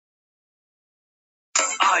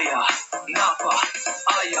Aya, Napa,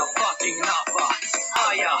 Aya fucking Napa,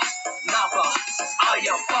 Aya, Napa,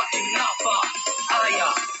 Aya fucking Napa, Aya,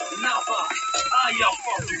 Napa, Aya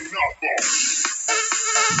fucking Napa.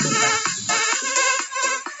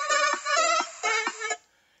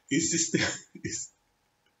 Is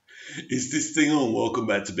this thing on? Welcome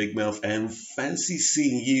back to Big Mouth, and fancy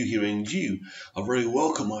seeing you here, and you are very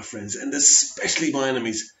welcome, my friends, and especially my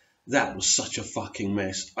enemies. That was such a fucking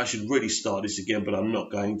mess. I should really start this again, but I'm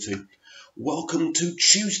not going to. Welcome to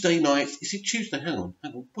Tuesday night. Is it Tuesday? Hang on.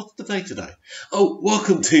 What's the day today? Oh,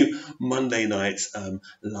 welcome to Monday night's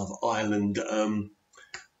Love Island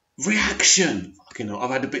reaction. Fucking hell,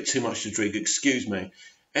 I've had a bit too much to drink. Excuse me.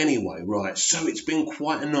 Anyway, right. So it's been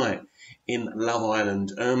quite a night in Love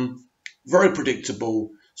Island. Very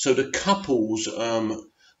predictable. So the couples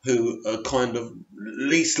who are kind of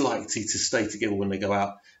least likely to stay together when they go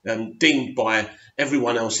out, deemed by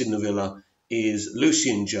everyone else in the villa, is Lucy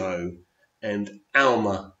and Joe and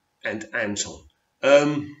Alma and Anton.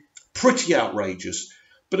 Pretty outrageous.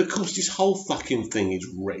 But of course this whole fucking thing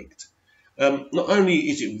is rigged. Not only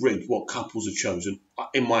is it rigged what couples are chosen,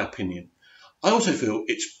 in my opinion, I also feel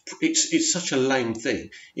it's such a lame thing.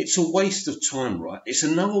 It's a waste of time, right? It's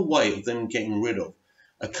another way of them getting rid of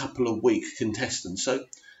a couple of weak contestants. So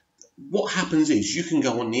what happens is you can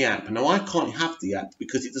go on the app. Now, I can't have the app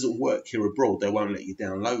because it doesn't work here abroad. They won't let you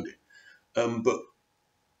download it. But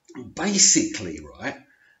basically, right,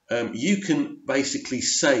 you can basically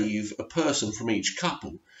save a person from each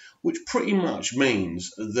couple, which pretty much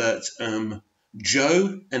means that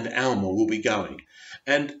Joe and Alma will be going.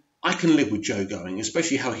 And I can live with Joe going,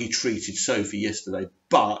 especially how he treated Sophie yesterday.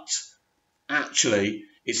 But actually,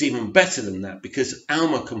 it's even better than that because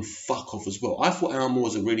Alma can fuck off as well. I thought Alma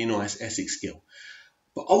was a really nice Essex girl.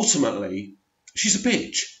 But ultimately, she's a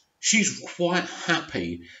bitch. She's quite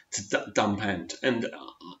happy to dump Ant. And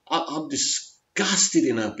I'm disgusted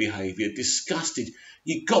in her behaviour. Disgusted.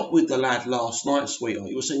 You got with the lad last night,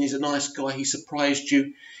 sweetheart. You were saying he's a nice guy. He surprised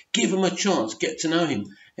you. Give him a chance. Get to know him.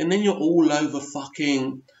 And then you're all over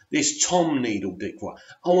fucking this Tom Needledick, right?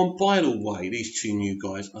 Oh, and by the way, these two new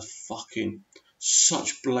guys are fucking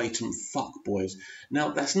such blatant fuckboys. Now,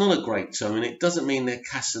 that's not a great term, and it doesn't mean they're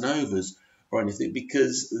Casanovas or anything,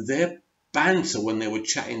 because their banter when they were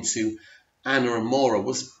chatting to Anna and Maura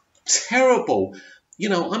was terrible. You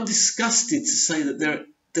know, I'm disgusted to say that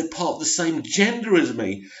they're part of the same gender as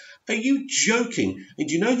me. Are you joking? And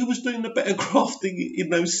do you know who was doing the better grafting in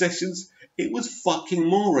those sessions? It was fucking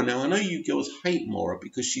Maura. Now, I know you girls hate Maura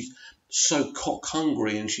because she's so cock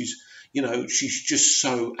hungry and she's, you know, she's just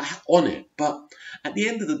so on it. But at the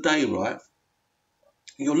end of the day, right,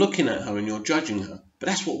 you're looking at her and you're judging her. But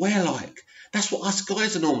that's what we're like. That's what us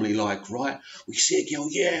guys are normally like, right? We see a girl,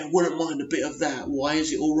 yeah, wouldn't mind a bit of that. Why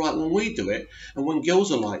is it all right when we do it? And when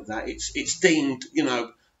girls are like that, it's deemed, you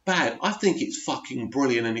know, bad. I think it's fucking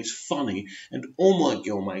brilliant and it's funny, and all my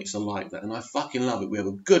girl mates are like that, and I fucking love it. We have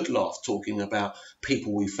a good laugh talking about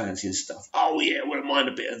people we fancy and stuff. Oh yeah, wouldn't mind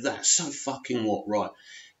a bit of that. So fucking what, right?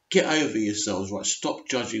 Get over yourselves, right? Stop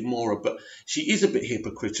judging Maura. But she is a bit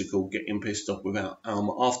hypocritical, getting pissed off without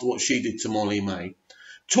Alma after what she did to Molly May.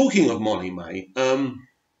 Talking of Molly May,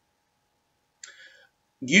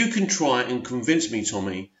 you can try and convince me,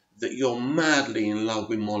 Tommy, that you're madly in love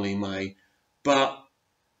with Molly May, but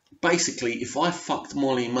basically, if I fucked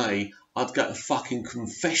Molly May, I'd get a fucking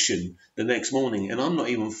confession the next morning, and I'm not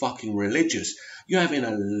even fucking religious. You're having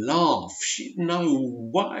a laugh. No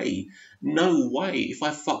way. No way. If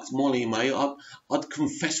I fucked Molly May, I'd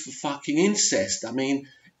confess for fucking incest. I mean,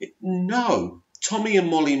 no. Tommy and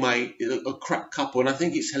Molly May are a crap couple, and I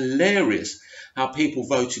think it's hilarious how people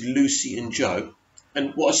voted Lucy and Joe.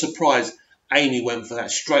 And what a surprise, Amy went for that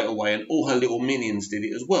straight away, and all her little minions did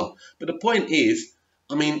it as well. But the point is,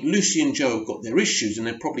 I mean, Lucy and Joe have got their issues, and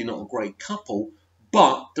they're probably not a great couple,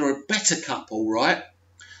 but they're a better couple, right?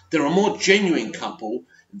 They're a more genuine couple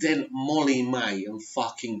than Molly May and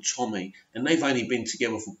fucking Tommy, and they've only been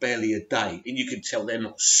together for barely a day, and you can tell they're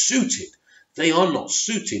not suited. They are not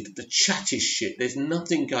suited. The chat is shit. There's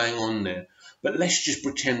nothing going on there. But let's just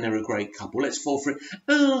pretend they're a great couple. Let's fall for it.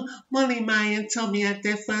 Oh, Molly May and Tommy had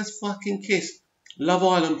their first fucking kiss. Love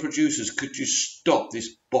Island producers, could you stop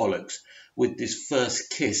this bollocks with this first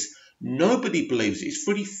kiss? Nobody believes it. It's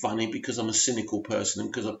pretty funny because I'm a cynical person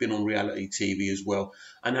and because I've been on reality TV as well.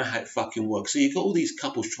 I know how it fucking works. So you've got all these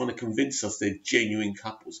couples trying to convince us they're genuine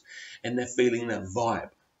couples and they're feeling that vibe.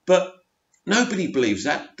 But nobody believes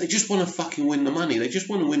that. They just want to fucking win the money. They just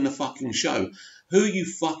want to win the fucking show. Who are you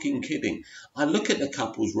fucking kidding? I look at the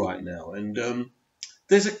couples right now and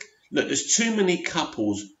there's too many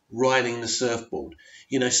couples riding the surfboard,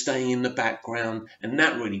 you know, staying in the background, and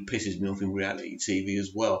that really pisses me off in reality TV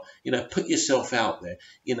as well. You know, put yourself out there.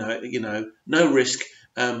 You know, no risk,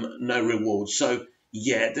 no reward. So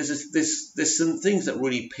yeah, there's some things that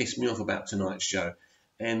really piss me off about tonight's show,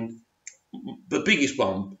 and the biggest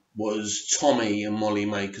one was Tommy and Molly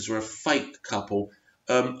May, because they're a fake couple.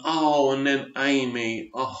 And then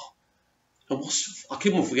Amy. And I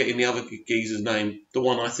keep on forgetting the other geezer's name, the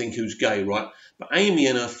one I think who's gay, right? But Amy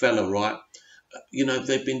and her fella, right? You know,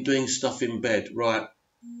 they've been doing stuff in bed, right?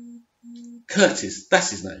 Curtis,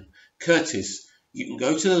 that's his name. Curtis, you can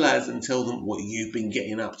go to the lads and tell them what you've been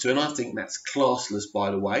getting up to. And I think that's classless,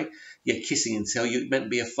 by the way. You're kissing and tell. You're meant to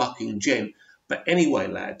be a fucking gent. But anyway,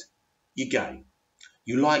 lad, you're gay.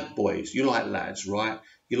 You like boys. You like lads, right?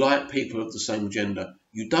 You like people of the same gender.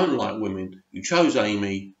 You don't like women. You chose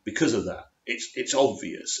Amy because of that. It's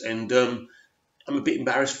obvious. And I'm a bit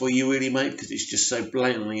embarrassed for you, really, mate, because it's just so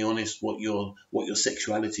blatantly honest what your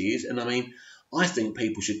sexuality is. And I mean, I think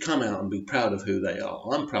people should come out and be proud of who they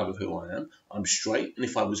are. I'm proud of who I am. I'm straight, and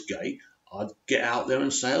if I was gay, I'd get out there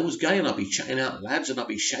and say I was gay, and I'd be chatting out lads, and I'd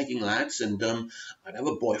be shagging lads, and I'd have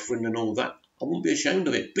a boyfriend and all that. I wouldn't be ashamed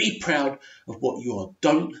of it. Be proud of what you are.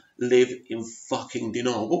 Don't live in fucking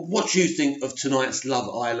denial. But what do you think of tonight's Love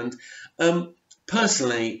Island?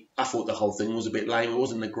 Personally, I thought the whole thing was a bit lame. It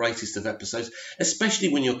wasn't the greatest of episodes, especially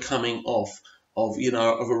when you're coming off of a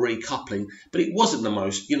recoupling. But it wasn't the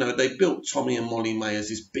most. You know, they built Tommy and Molly May as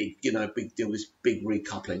this big deal, this big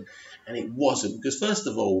recoupling. And it wasn't, because first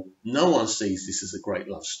of all, no one sees this as a great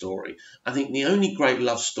love story. I think the only great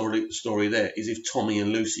love story there is if Tommy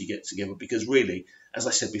and Lucy get together, because really, as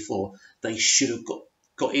I said before, they should have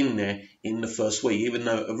got in there in the first week, even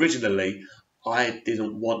though originally I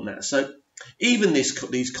didn't want that. So even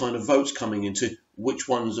these kind of votes coming into which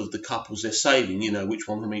ones of the couples they're saving, you know, which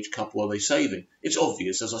one from each couple are they saving? It's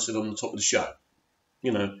obvious, as I said on the top of the show.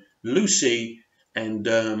 You know, Lucy and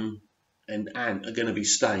Ant are going to be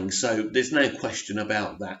staying, so there's no question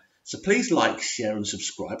about that. So please like, share and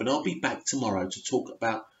subscribe, and I'll be back tomorrow to talk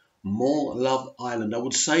about more Love Island. I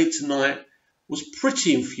would say tonight was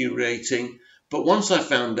pretty infuriating, but once I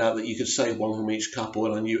found out that you could save one from each couple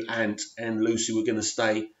and I knew Ant and Lucy were going to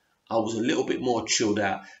stay, I was a little bit more chilled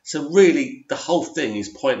out. So really, the whole thing is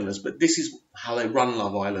pointless, but this is how they run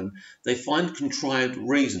Love Island. They find contrived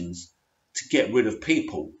reasons to get rid of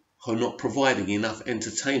people who are not providing enough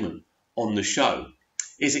entertainment on the show.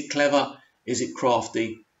 Is it clever? Is it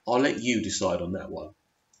crafty? I'll let you decide on that one.